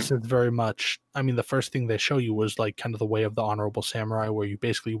 With this, it's very much, I mean, the first thing they show you was like kind of the way of the honorable samurai, where you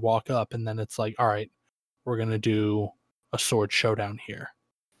basically walk up and then it's like, all right, we're going to do a sword showdown here.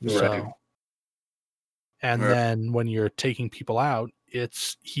 So And then when you're taking people out,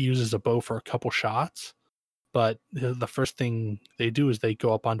 he uses a bow for a couple shots. But the first thing they do is they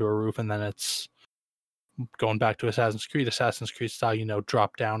go up onto a roof, and then it's going back to Assassin's Creed style,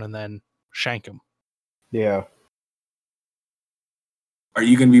 drop down and then shank them. Yeah. Are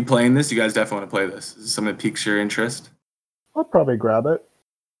you going to be playing this? You guys definitely want to play this. Is this something that piques your interest? I'll probably grab it.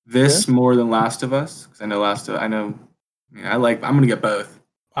 This more than Last of Us? Because I know I'm going to get both.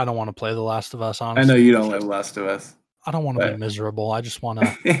 I don't want to play The Last of Us, honestly. I know you don't like Last of Us. I don't want to be miserable. I just want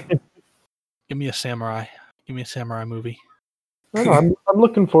to give me a samurai. Give me a samurai movie. I'm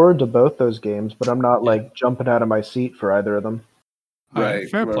looking forward to both those games, but I'm not like jumping out of my seat for either of them. Right.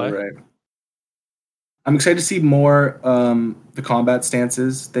 Fair play. Right. I'm excited to see more the combat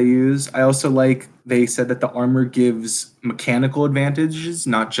stances they use. I also like they said that the armor gives mechanical advantages,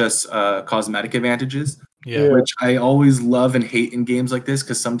 not just cosmetic advantages. Yeah. Which I always love and hate in games like this,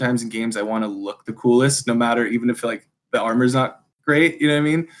 because sometimes in games I want to look the coolest, no matter even if like the armor's not great, you know what I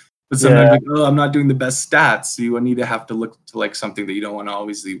mean? But sometimes I'm not doing the best stats, so you need to have to look to like something that you don't want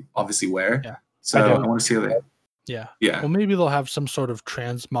to obviously wear. Yeah. So I want to see how they. Yeah. Yeah. Well, maybe they'll have some sort of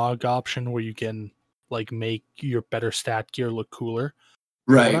transmog option where you can like make your better stat gear look cooler.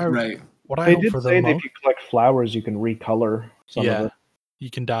 Right. What I they hope did for say them that if you collect flowers, you can recolor some of it. You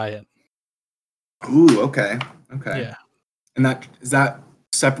can dye it. Ooh, okay. Yeah. And is that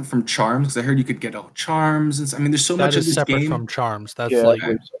separate from charms? Because I heard you could get all charms, and there's so much of this separate game from charms. That's like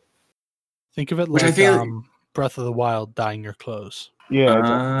think of it like Breath of the Wild dyeing your clothes.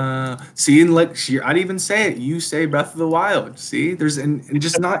 Yeah. Exactly. See, and I'd even say it. You say Breath of the Wild. See,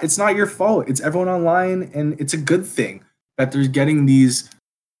 it's not your fault. It's everyone online, and it's a good thing that they're getting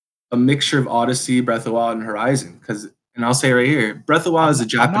a mixture of Odyssey, Breath of the Wild, and Horizon. And I'll say right here, Breath of the Wild is a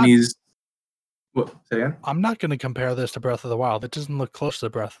Japanese. What? Say again? I'm not going to compare this to Breath of the Wild. It doesn't look close to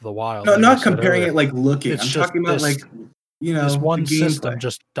Breath of the Wild. No, not comparing it like looking. I'm talking about this one system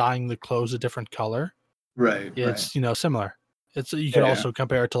just dyeing the clothes a different color. Right. It's similar. You could also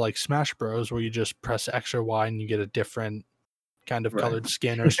compare it to like Smash Bros, where you just press X or Y and you get a different kind of colored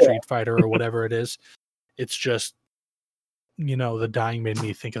skin, or Street Fighter or whatever it is. It's just the dyeing made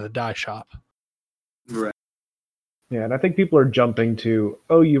me think of the dye shop. Right. Yeah, and I think people are jumping to,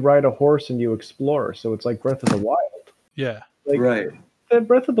 you ride a horse and you explore, so it's like Breath of the Wild. Yeah. Right.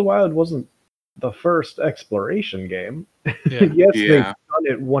 Breath of the Wild wasn't the first exploration game. Yeah. Yes, they've done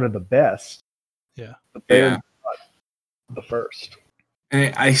it one of the best. Yeah. But they're not the first.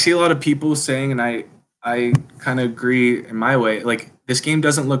 And I see a lot of people saying, and I kind of agree in my way, like this game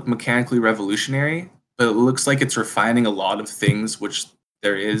doesn't look mechanically revolutionary, but it looks like it's refining a lot of things which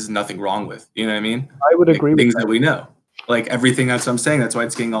there is nothing wrong with. You know what I mean? I would agree with things that we know. Like everything that's what I'm saying. That's why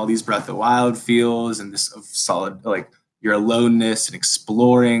it's getting all these Breath of the Wild feels and this solid, like your aloneness and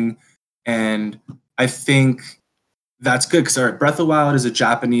exploring. And I think that's good because Breath of the Wild is a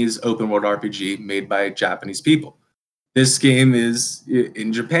Japanese open world RPG made by Japanese people. This game is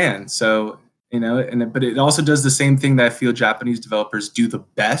in Japan. So, but it also does the same thing that I feel Japanese developers do the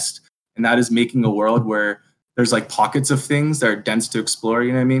best. And that is making a world where there's like pockets of things that are dense to explore,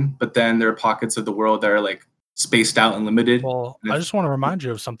 you know what I mean? But then there are pockets of the world that are like spaced out and limited. Well, I just want to remind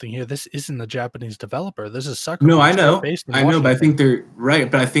you of something here. This isn't a Japanese developer. This is Sucker No, Punch. I know. I know, but I think they're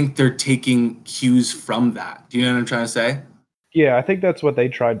right. But I think they're taking cues from that. Do you know what I'm trying to say? Yeah, I think that's what they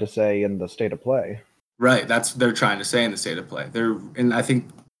tried to say in the State of Play. Right. That's what they're trying to say in the State of Play. And I think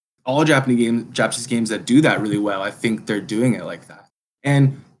all Japanese games that do that really well, I think they're doing it like that.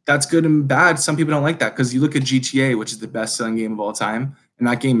 And that's good and bad. Some people don't like that because you look at GTA, which is the best-selling game of all time, and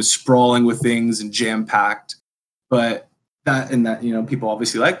that game is sprawling with things and jam-packed. But people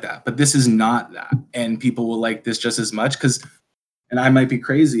obviously like that. But this is not that, and people will like this just as much and I might be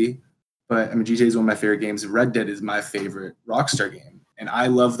crazy, but GTA is one of my favorite games. And Red Dead is my favorite Rockstar game, and I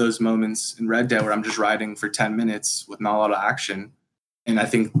love those moments in Red Dead where I'm just riding for 10 minutes with not a lot of action. And I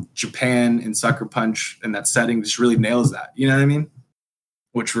think Japan and Sucker Punch and that setting just really nails that. You know what I mean?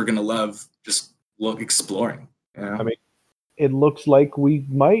 Which we're gonna love, just exploring. I mean, it looks like we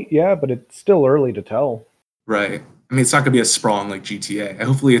might, but it's still early to tell. Right. I mean, it's not gonna be as sprawling like GTA.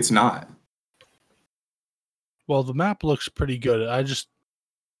 Hopefully, it's not. Well, the map looks pretty good. I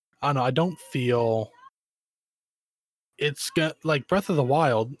don't know. I don't feel it's got like Breath of the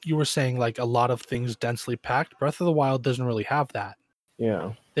Wild. You were saying like a lot of things densely packed. Breath of the Wild doesn't really have that.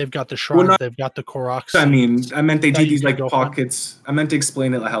 Yeah. They've got the shrines, they've got the Korok. I mean, I meant they do these like pockets. I meant to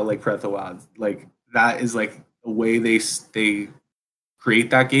explain it how like Breath of the Wild, like that is like a way they create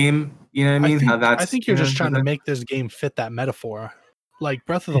that game. You know what I mean? I think you're just trying to make this game fit that metaphor. Like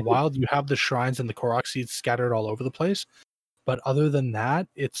Breath of the Wild, you have the shrines and the Korok seeds scattered all over the place. But other than that,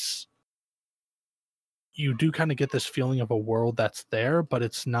 you do kind of get this feeling of a world that's there, but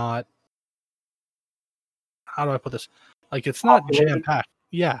it's not. How do I put this? Like, it's not jam packed.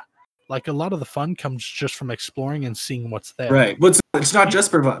 Yeah, like a lot of the fun comes just from exploring and seeing what's there. Right. Well, it's not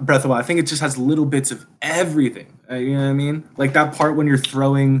just Breath of the Wild. I think it just has little bits of everything. You know what I mean? Like that part when you're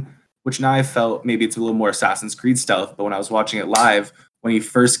throwing, which now I felt maybe it's a little more Assassin's Creed stealth, but when I was watching it live, when he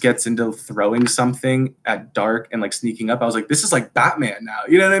first gets into throwing something at dark and like sneaking up, I was like, this is like Batman now.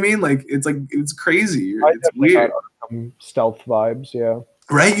 You know what I mean? Like it's crazy. It's weird. Stealth vibes, yeah.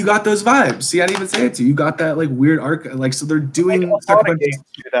 Right, you got those vibes. See, I didn't even say it to you. You got that like weird arc. Like, so they're doing. A lot of games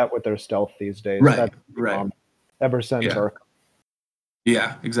do that with their stealth these days. Right, right. Ever since Arkham.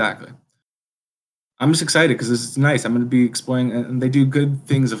 Yeah, exactly. I'm just excited because this is nice. I'm going to be exploring, and they do good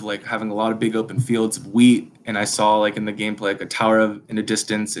things of like having a lot of big open fields of wheat. And I saw like in the gameplay like a tower in the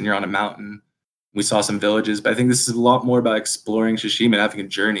distance, and you're on a mountain. We saw some villages, but I think this is a lot more about exploring Tsushima and having a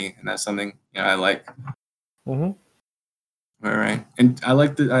journey, and that's something I like. Mm-hmm. All right, and I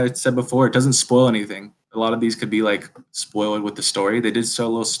like that I said before, it doesn't spoil anything. A lot of these could be like spoiled with the story. They did show a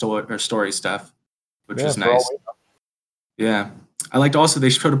little story stuff, which was nice. Yeah. I liked also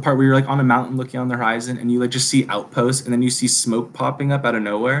they showed a part where you're like on a mountain looking on the horizon and you like just see outposts and then you see smoke popping up out of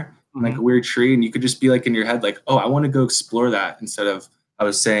nowhere, like a weird tree, and you could just be like in your head like, oh, I want to go explore that, instead of I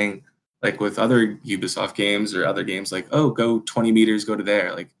was saying like with other Ubisoft games or other games like, oh, go 20 meters, go to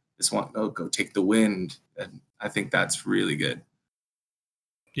there. Like this one, oh, go take the wind. And I think that's really good.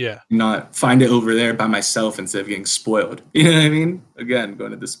 Yeah. Not find it over there by myself instead of getting spoiled. You know what I mean? Again, going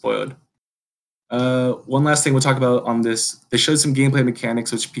to the spoiled. One last thing we'll talk about on this. They showed some gameplay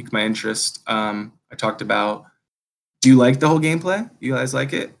mechanics which piqued my interest. I talked about, do you like the whole gameplay? You guys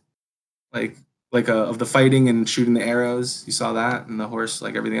like it? Like of the fighting and shooting the arrows? You saw that, and the horse,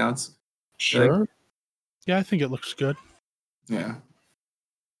 like everything else? Sure. Yeah, I think it looks good. Yeah.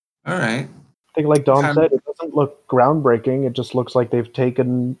 All right. I think like Dom said, it doesn't look groundbreaking. It just looks like they've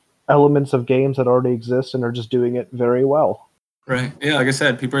taken elements of games that already exist and are just doing it very well. Right. Yeah, like I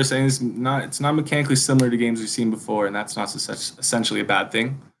said, people are saying it's not mechanically similar to games we've seen before, and that's not essentially a bad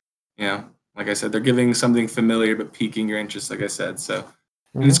thing. You know, like I said, they're giving something familiar but piquing your interest, like I said. So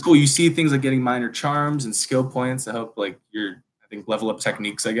and it's cool. You see things like getting minor charms and skill points that help like your, I think, level up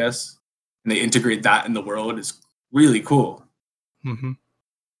techniques, I guess. And they integrate that in the world. Is really cool. Mm-hmm.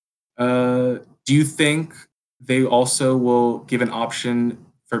 Do you think they also will give an option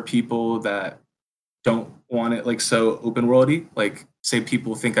for people that don't want it like so open worldy? Like, say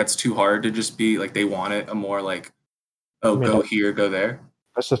people think that's too hard to just be like, they want it a more like, oh, go here, go there.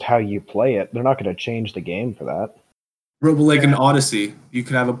 That's just how you play it. They're not going to change the game for that. But like in Odyssey, you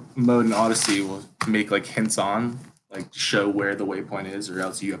could have a mode in Odyssey will make like hints on, like show where the waypoint is, or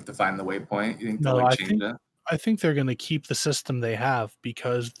else you have to find the waypoint. You think they'll like change that? I think they're going to keep the system they have,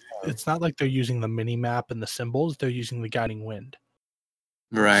 because it's not like they're using the mini map and the symbols. They're using the guiding wind.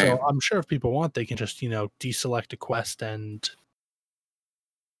 Right. So I'm sure if people want, they can just, deselect a quest and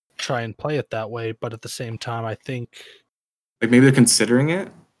try and play it that way. But at the same time, I think like maybe they're considering it,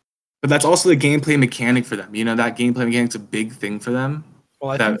 but that's also the gameplay mechanic for them. That gameplay mechanic's a big thing for them.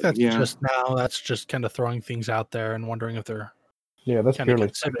 Well, I think that's just kind of throwing things out there and wondering if they're that's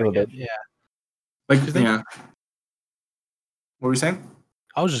purely speculative. Yeah. Like, what were you saying?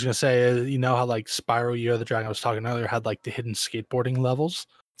 I was just gonna say, how like Spyro Year of the Dragon I was talking earlier had like the hidden skateboarding levels.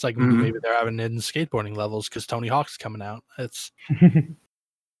 It's like maybe they're having hidden skateboarding levels because Tony Hawk's coming out. It's I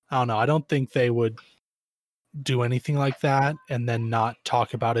don't know. I don't think they would do anything like that and then not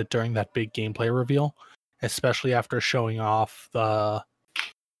talk about it during that big gameplay reveal, especially after showing off the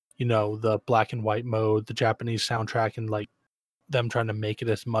black and white mode, the Japanese soundtrack, and like them trying to make it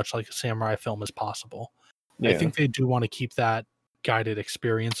as much like a samurai film as possible. Yeah. I think they do want to keep that guided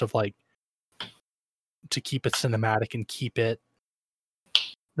experience of like, to keep it cinematic and keep it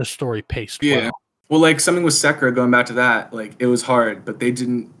the story paced well, like something with Sekiro, going back to that, like it was hard, but the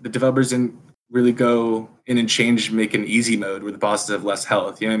developers didn't really go in and make an easy mode where the bosses have less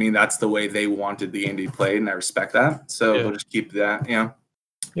health. You know what I mean? That's the way they wanted the game to be played, and I respect that. So they'll just keep that. Yeah,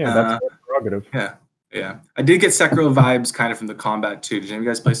 that's prerogative. Yeah. I did get Sekiro vibes kind of from the combat too. Did any of you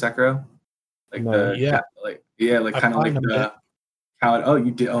guys play Sekiro? Like kind of like the how it, oh,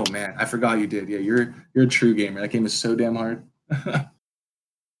 you did. Oh man, I forgot you did. Yeah, you're a true gamer. That game is so damn hard.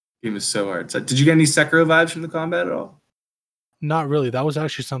 Game is so hard. So, did you get any Sekiro vibes from the combat at all? Not really. That was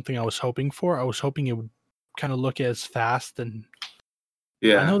actually something I was hoping for. I was hoping it would kind of look as fast and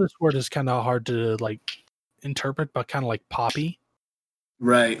I know this word is kind of hard to like interpret, but kind of like poppy.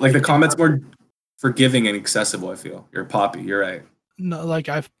 Right. Like the combat's more forgiving and accessible, I feel. You're poppy. You're right. No, like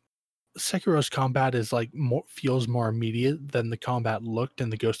Sekiro's combat is like feels more immediate than the combat looked in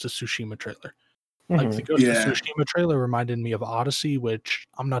the Ghost of Tsushima trailer. Like the Ghost of Tsushima trailer reminded me of Odyssey, which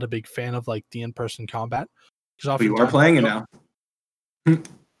I'm not a big fan of, like the in-person combat. But you are playing it now.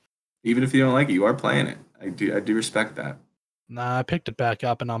 Even if you don't like it, you are playing it. I do respect that. Nah, I picked it back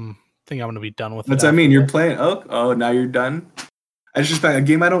up, and I'm going to be done with it. That's what I mean. You're playing. Oh, now you're done. I just a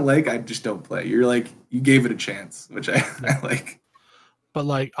game I don't like. I just don't play. You're like, you gave it a chance, which I like. But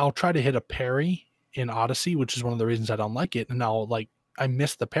like, I'll try to hit a parry in Odyssey, which is one of the reasons I don't like it. And I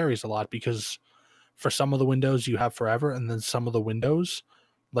miss the parries a lot because for some of the windows you have forever, and then some of the windows,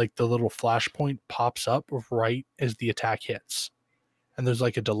 like the little flashpoint pops up right as the attack hits, and there's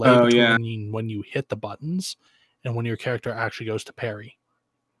like a delay between when you hit the buttons and when your character actually goes to parry.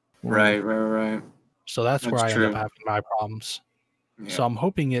 Right. So that's where I end up having my problems. Yeah. So I'm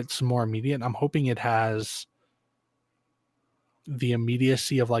hoping it's more immediate. I'm hoping it has the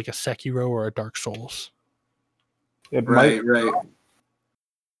immediacy of like a Sekiro or a Dark Souls. Right. What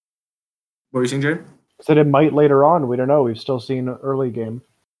were you saying, Jared? Said it might later on. We don't know. We've still seen an early game.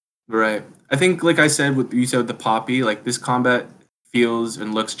 Right. I think, like I said, with the Poppy, like this combat feels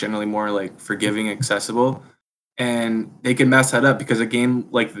and looks generally more like forgiving, accessible, and they can mess that up because a game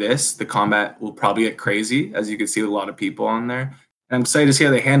like this, the combat will probably get crazy, as you can see with a lot of people on there. And I'm excited to see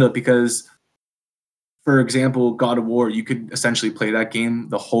how they handle it because, for example, God of War, you could essentially play that game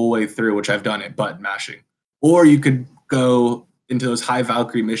the whole way through, which I've done it, button mashing, or you could go into those high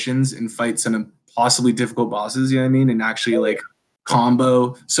Valkyrie missions and fight some possibly difficult bosses, you know what I mean? And actually like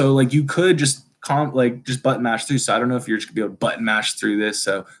combo. So like you could just button mash through. So I don't know if you're just gonna be able to button mash through this.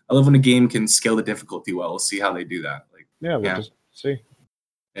 So I love when a game can scale the difficulty well. We'll see how they do that. Like we'll just see.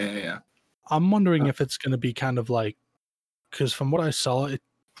 Yeah. I'm wondering if it's gonna be kind of like, because from what I saw, it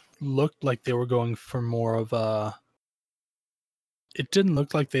looked like they were going for more of a. It didn't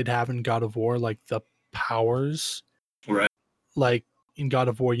look like they'd have in God of War like the powers. Right. Like in God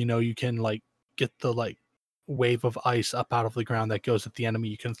of War, you can like get the like wave of ice up out of the ground that goes at the enemy.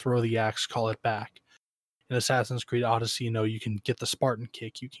 You can throw the axe, call it back. In Assassin's Creed Odyssey, you can get the Spartan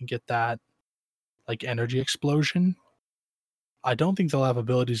kick. You can get that like energy explosion. I don't think they'll have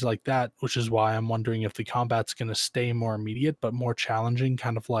abilities like that, which is why I'm wondering if the combat's going to stay more immediate but more challenging,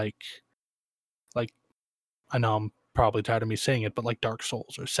 kind of like I know I'm probably tired of me saying it, but like Dark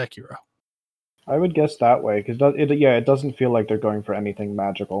Souls or Sekiro. I would guess that way because it doesn't feel like they're going for anything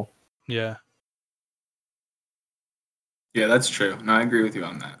magical. Yeah. Yeah, that's true. No, I agree with you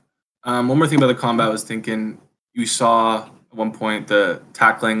on that. One more thing about the combat, I was thinking you saw at one point the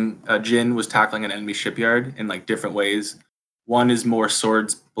tackling, Jin was tackling an enemy shipyard in like different ways. One is more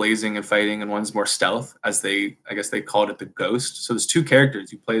swords blazing and fighting, and one's more stealth, as I guess they called it the Ghost. So there's two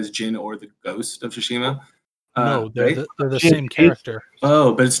characters. You play as Jin or the Ghost of Tsushima. No, they're the same character.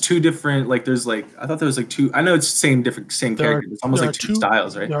 Oh, but it's two different. Like there's like I thought there was like two. I know it's same character. It's almost like two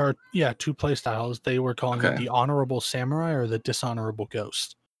styles, right? There are two play styles. They were calling it the Honorable Samurai or the Dishonorable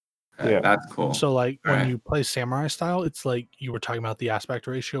Ghost. Okay, that's cool. So like when you play Samurai style, it's like you were talking about the aspect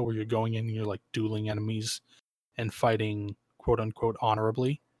ratio where you're going in and you're like dueling enemies and fighting quote unquote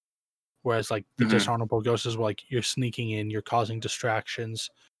honorably. Whereas like the Dishonorable Ghost is like you're sneaking in, you're causing distractions,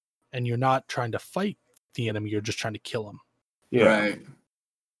 and you're not trying to fight the enemy, you're just trying to kill him. Yeah. Right.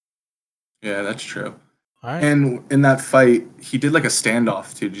 Yeah, that's true. All right. And in that fight, he did like a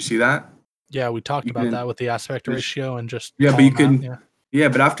standoff too. Did you see that? Yeah, we talked about that with the aspect ratio and just but you can. Yeah,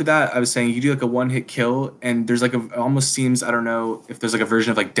 but after that, I was saying you do like a one-hit kill, and there's like it almost seems, I don't know if there's like a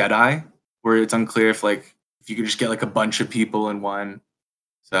version of like Deadeye where it's unclear if you could just get like a bunch of people in one.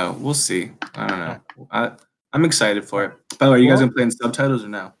 So we'll see. I don't know. I'm excited for it. By the way, are you guys gonna play in subtitles or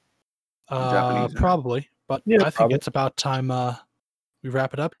no? Probably, but I think it's about time we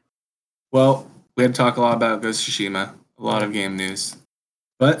wrap it up. Well, we had to talk a lot about Ghost of Tsushima, a lot of game news.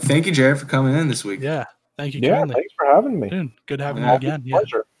 But thank you, Jared, for coming in this week. Yeah, thank you. Yeah, thanks for having me. Dude, good having you again.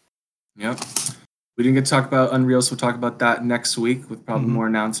 Pleasure. Yep. We didn't get to talk about Unreal, so we'll talk about that next week with probably more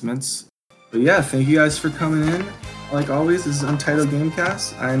announcements. But yeah, thank you guys for coming in. Like always, this is Untitled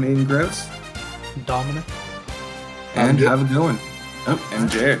Gamecast. I'm Aiden Gross. Dominic. And have a good one. Oh, and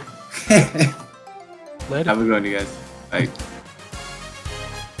Jared. Later. Have a good one, you guys. Bye.